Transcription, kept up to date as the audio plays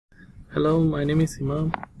Hello, my name is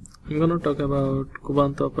Imam. I'm going to talk about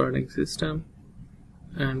Kubuntu operating system,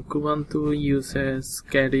 and Kubuntu uses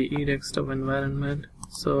KDE desktop environment.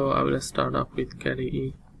 So I will start off with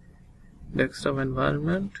KDE desktop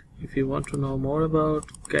environment. If you want to know more about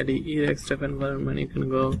KDE desktop environment, you can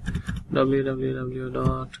go www.kde.org.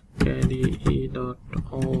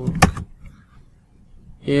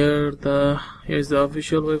 Here's the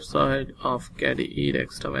official website of KDE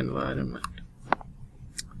desktop environment.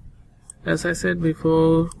 As I said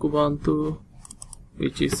before, Kubuntu,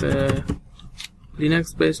 which is a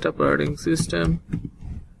Linux based operating system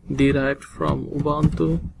derived from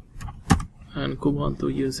Ubuntu, and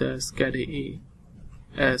Kubuntu uses KDE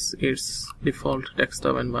as its default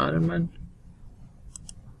desktop environment.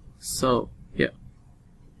 So yeah,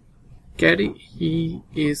 KDE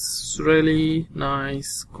is really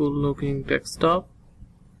nice, cool looking desktop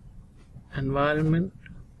environment,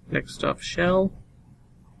 desktop shell.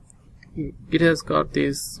 It has got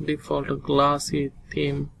this default glassy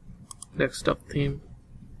theme, desktop theme,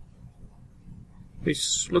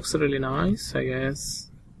 which looks really nice, I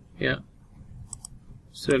guess. Yeah,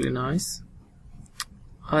 it's really nice.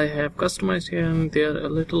 I have customized here and there a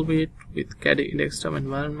little bit with KDE desktop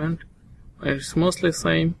environment. It's mostly the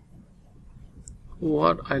same.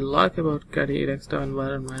 What I like about KDE desktop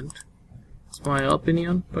environment, it's my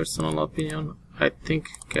opinion, personal opinion. I think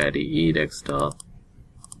KDE desktop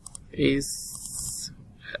is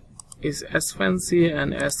as fancy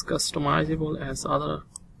and as customizable as other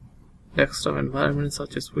desktop environments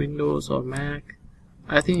such as Windows or Mac.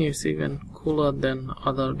 I think it's even cooler than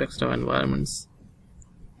other desktop environments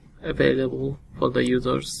available for the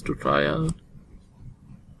users to try out.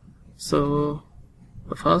 So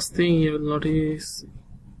the first thing you will notice,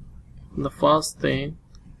 the first thing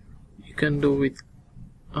you can do with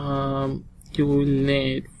you will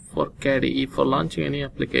need for KDE for launching any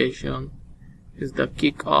application is the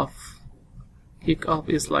kickoff. Kickoff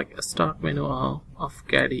is like a start menu of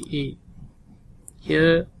KDE.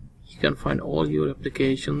 Here you can find all your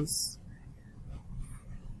applications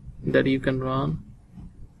that you can run.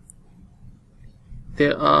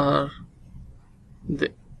 There are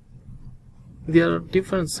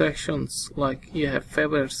different sections, like you have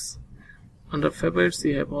favorites. Under favorites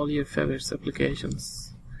you have all your favorites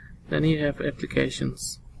applications. Then you have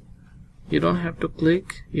applications. You don't have to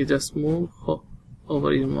click, you just move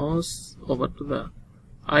over your mouse over to the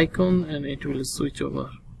icon and it will switch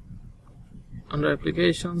over. Under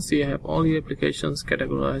applications you have all your applications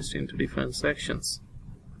categorized into different sections.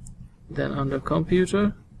 Then under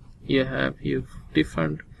computer you have your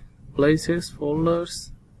different places,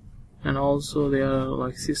 folders, and also there are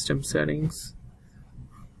like system settings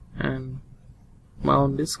and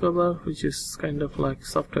mount discover, which is kind of like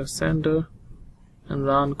software center, and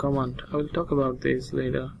run command. I will talk about this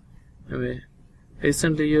later. Anyway,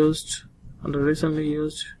 recently used, under recently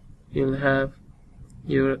used you'll have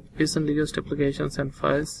your recently used applications and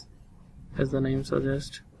files, as the name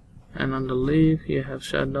suggests, and under leave you have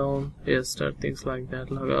shutdown, restart, things like that,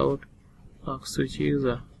 logout, lock switch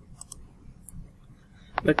user.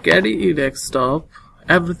 The KDE desktop,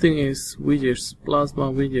 everything is widgets,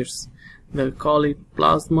 plasma widgets. They call it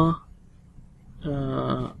plasma.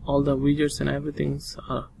 All the widgets and everything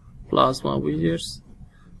are plasma widgets,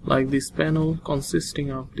 like this panel consisting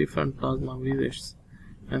of different plasma widgets,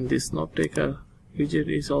 and this note taker widget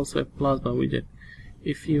is also a plasma widget.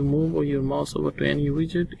 If you move your mouse over to any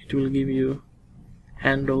widget, it will give you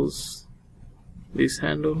handles. This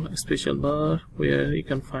handle, a special bar where you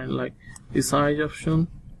can find like the size option,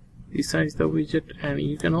 resize the widget, and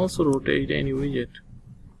you can also rotate any widget.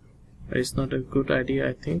 It's not a good idea,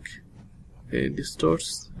 I think. It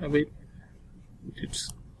distorts a bit.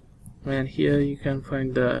 And here you can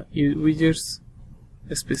find the widgets,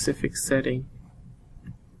 a specific setting,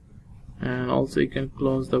 and also you can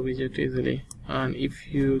close the widget easily. And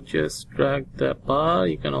if you just drag the bar,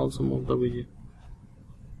 you can also move the widget.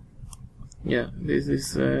 Yeah, this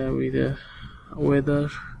is with a weather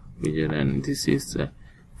widget, and this is a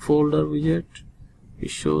folder widget. It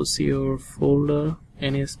shows your folder,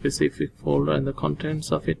 any specific folder and the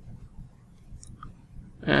contents of it.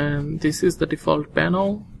 And this is the default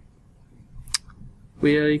panel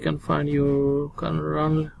where you can find your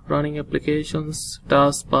running applications,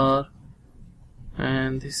 taskbar,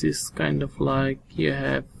 and this is kind of like you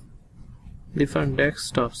have different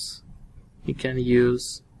desktops you can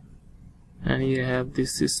use, and you have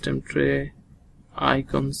this system tray,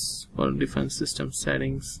 icons for different system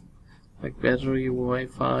settings like battery,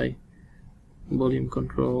 Wi-Fi, volume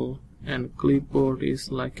control, and clipboard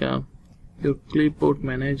is like your clipboard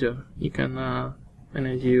manager. You can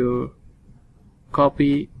manage your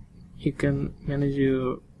copy you can manage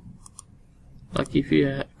your, like if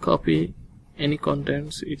you copy any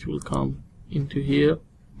contents, it will come into here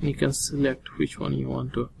and you can select which one you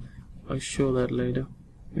want to. I'll show that later.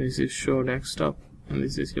 This is show desktop and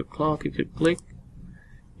this is your clock. If you click,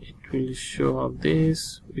 it will show up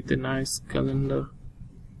this with a nice calendar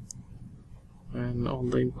and all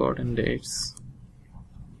the important dates.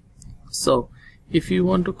 So if you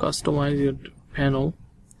want to customize your panel,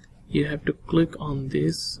 you have to click on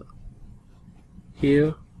this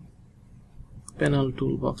here, panel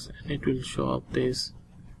toolbox, and it will show up this.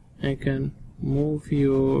 You can move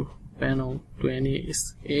your panel to any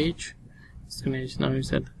edge. Now is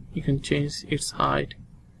that you can change its height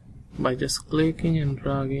by just clicking and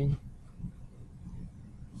dragging,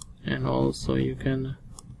 and also you can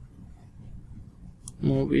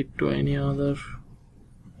move it to any other,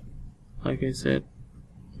 like I said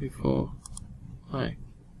before.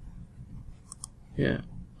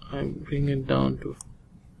 I bring it down to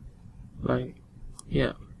like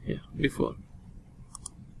before.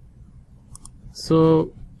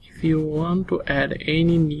 So if you want to add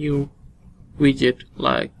any new widget,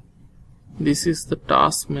 like this is the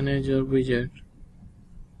task manager widget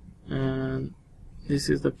and this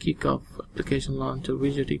is the kickoff application launcher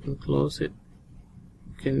widget, you can close it.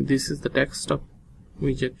 This is the desktop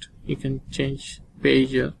widget, you can change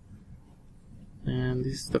pager, and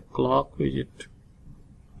this is the clock widget.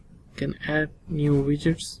 You can add new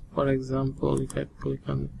widgets. For example, if I click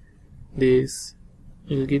on this,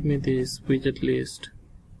 it will give me this widget list.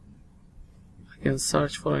 I can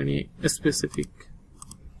search for any specific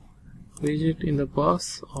widget in the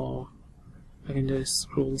box, or I can just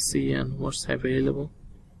scroll see and what's available.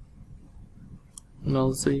 And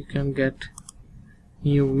also you can get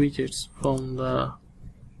new widgets from the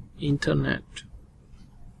internet,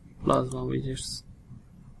 Plasma widgets,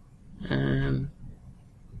 and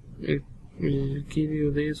it will give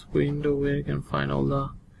you this window where you can find all the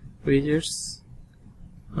widgets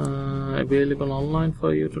available online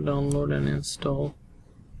for you to download and install,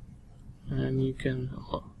 and you can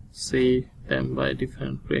save them by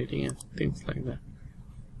different rating and things like that.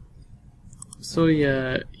 So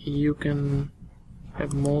yeah, you can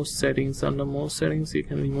have more settings. Under more settings you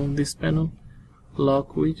can remove this panel,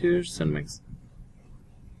 lock widgets and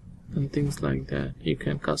things like that. You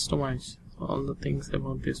can customize all the things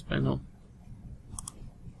about this panel.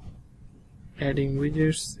 Adding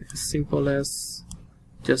widgets is simple as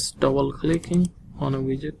just double clicking on a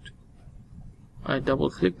widget. I double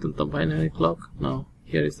clicked on the binary clock. Now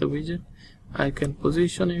here is the widget. I can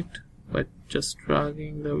position it by just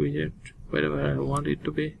dragging the widget wherever I want it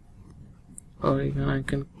to be, or even I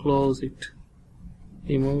can close it,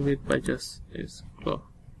 remove it by just this close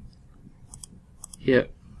here.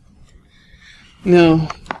 Now,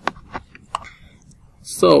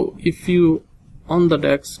 so if you on the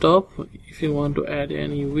desktop, if you want to add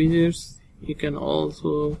any widgets, you can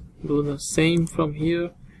also do the same from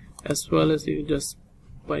here, as well as you just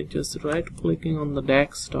by just right clicking on the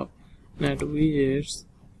desktop and add widgets,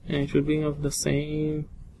 and it will bring up the same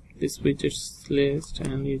this widgets list,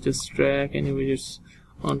 and you just drag any widgets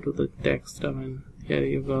onto the desktop, and here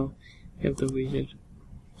you go, you have the widget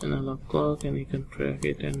analog clock, and you can drag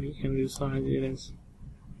it and you can resize it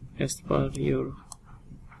as per your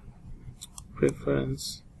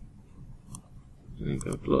preference, and you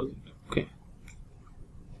can close it. Okay,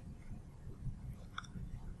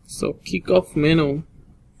 so kickoff menu.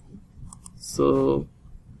 So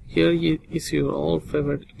here is your all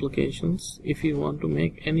favorite applications. If you want to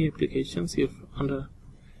make any applications, if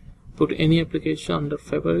put any application under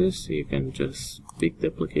favorites, you can just pick the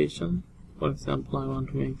application. For example, I want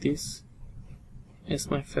to make this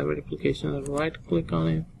as my favorite application. I right click on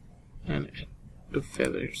it and add to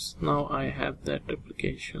favorites. Now I have that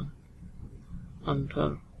application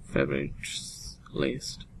under favorites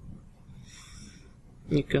list.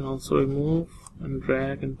 You can also remove and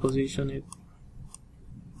drag and position it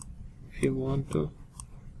if you want to.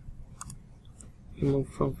 Remove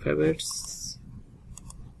from favorites,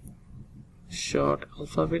 sort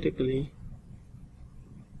alphabetically.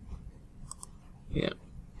 Yeah,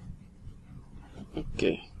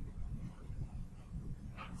 okay.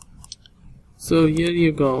 So here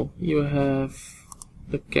you go, you have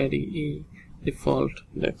the KDE default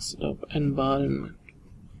desktop environment.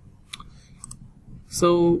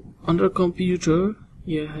 So under computer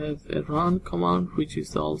you have a run command, which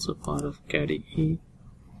is also part of KDE.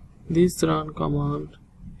 This run command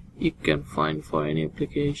you can find for any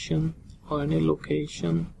application or any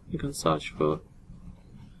location you can search for.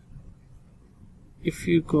 If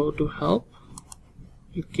you go to help,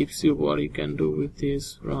 it gives you what you can do with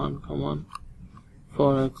this run command.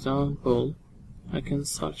 For example, I can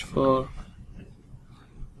search for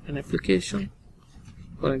an application.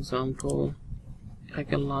 For example, I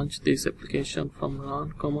can launch this application from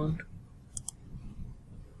run command.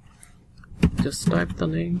 Just type the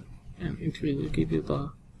name and it will give you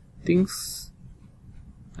the things,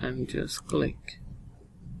 and just click.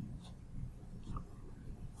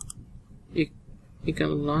 You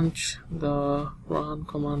can launch the run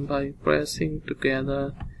command by pressing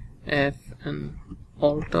together F and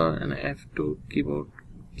Alt and F2 keyboard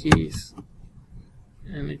keys,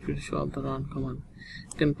 and it will show up the run command.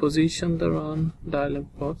 You can position the run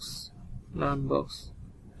dialog box, run box,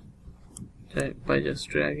 by just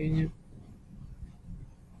dragging it,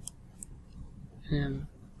 and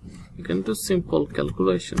you can do simple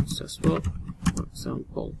calculations as well. For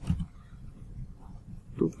example,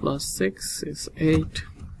 2 plus 6 is 8,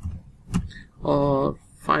 or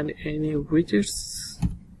find any widgets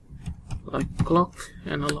like clock,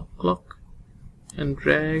 analog clock, and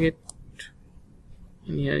drag it,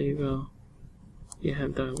 and here you go, you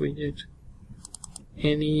have the widget.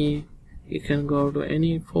 You can go to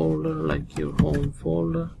any folder like your home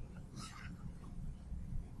folder,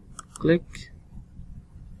 click,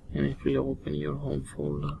 and it will open your home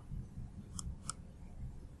folder.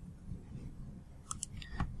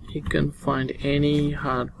 You can find any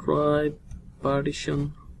hard drive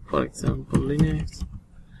partition, for example Linux,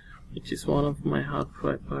 which is one of my hard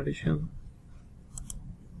drive partition.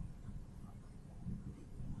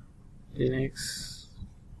 Linux,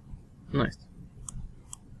 nice.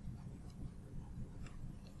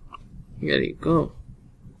 There you go.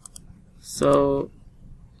 So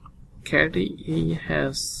KDE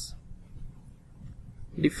has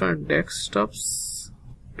different desktops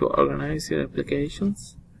to organize your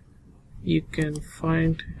applications. You can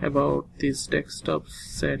find about this desktop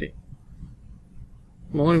setting,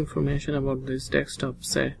 more information about this desktop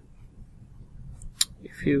set.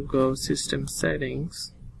 If you go system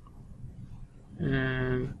settings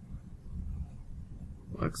and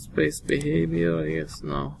workspace behavior,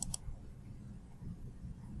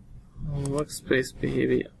 workspace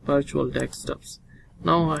behavior, virtual desktops.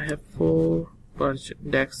 Now I have 4 virtual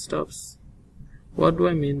desktops. What do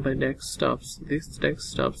I mean by desktops? These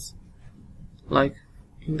desktops, like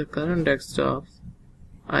in the current desktop,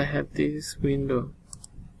 I have this window.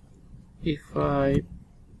 If I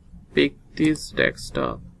pick this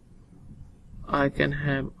desktop, I can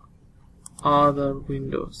have other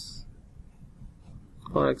windows.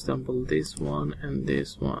 For example, this one and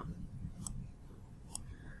this one.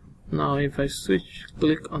 Now if I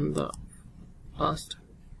click on the last,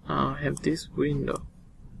 I have this window.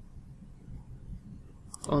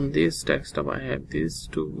 On this desktop I have these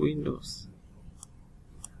 2 windows.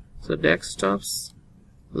 So desktops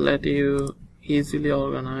let you easily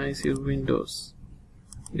organize your windows.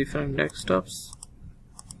 Different desktops,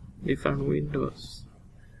 different windows,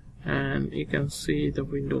 and you can see the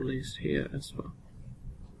window list here as well.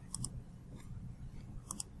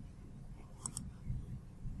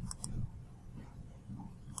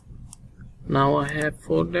 Now I have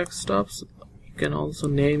 4 desktops. You can also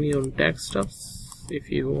name your desktops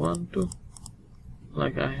if you want to,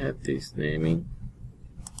 like I have this naming.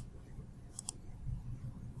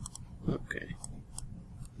 Okay,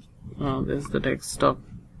 now there's the desktop.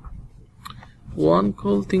 One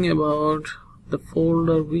cool thing about the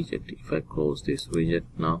folder widget, if I close this widget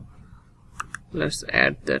now, let's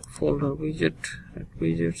add that folder widget. At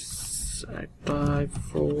widgets, I type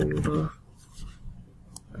folder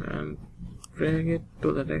and drag it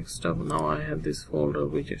to the desktop. Now I have this folder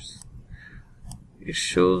widgets. It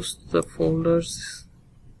shows the folders.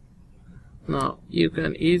 Now you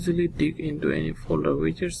can easily dig into any folder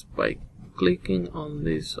widgets by clicking on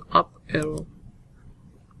this up arrow,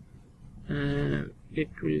 and it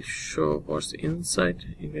will show what's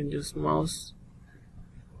inside. You can just move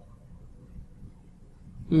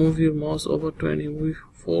your mouse over to any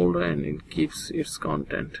folder and it keeps its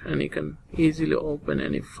content, and you can easily open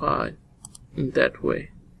any file in that way.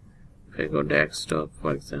 If I go desktop,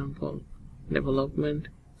 for example, development,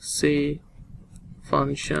 C,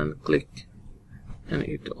 function, click, and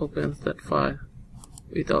it opens that file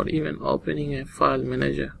without even opening a file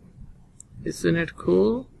manager. Isn't it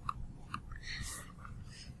cool?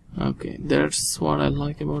 Okay, that's what I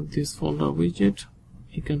like about this folder widget.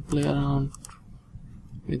 You can play around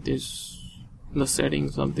with the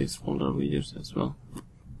settings of these folder widgets as well.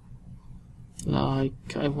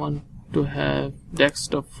 Like I want to have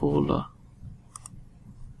desktop folder.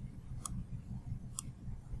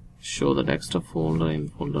 Show the desktop folder in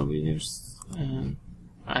folder widgets, and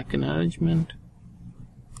icon arrangement,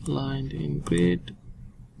 aligned in grid,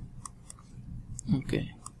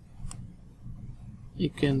 Okay, you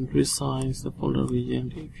can resize the folder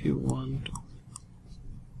region if you want to.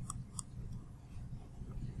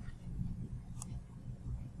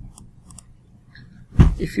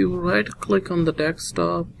 If you right click on the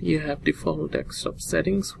desktop, you have default desktop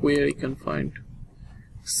settings where you can find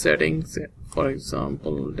settings, for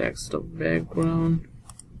example desktop background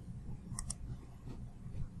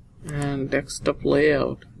and desktop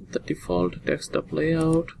layout. The default desktop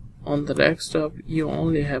layout on the desktop, you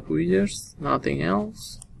only have widgets, nothing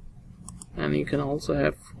else. And you can also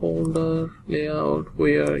have folder layout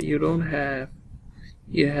where you don't have,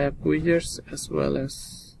 you have widgets as well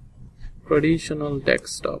as traditional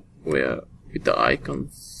desktop where with the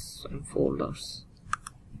icons and folders.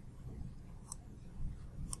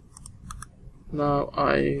 Now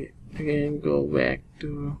I again go back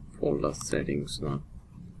to folder settings. Now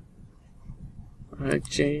I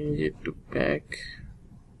change it to back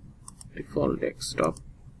default desktop.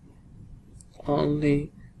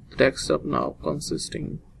 Only desktop now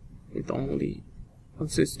consisting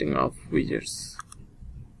of widgets.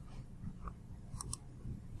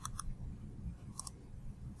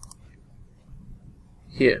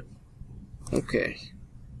 Here, okay,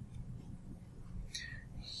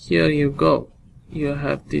 here you go, you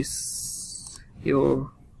have this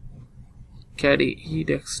your KDE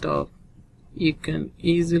desktop. You can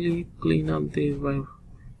easily clean up these by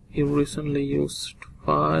your recently used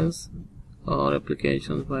files or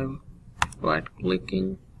applications by right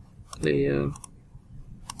clicking, clear.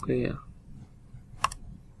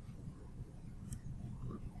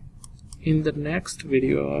 In the next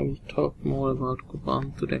video, I will talk more about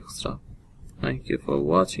Kubuntu Desktop. Thank you for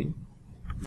watching.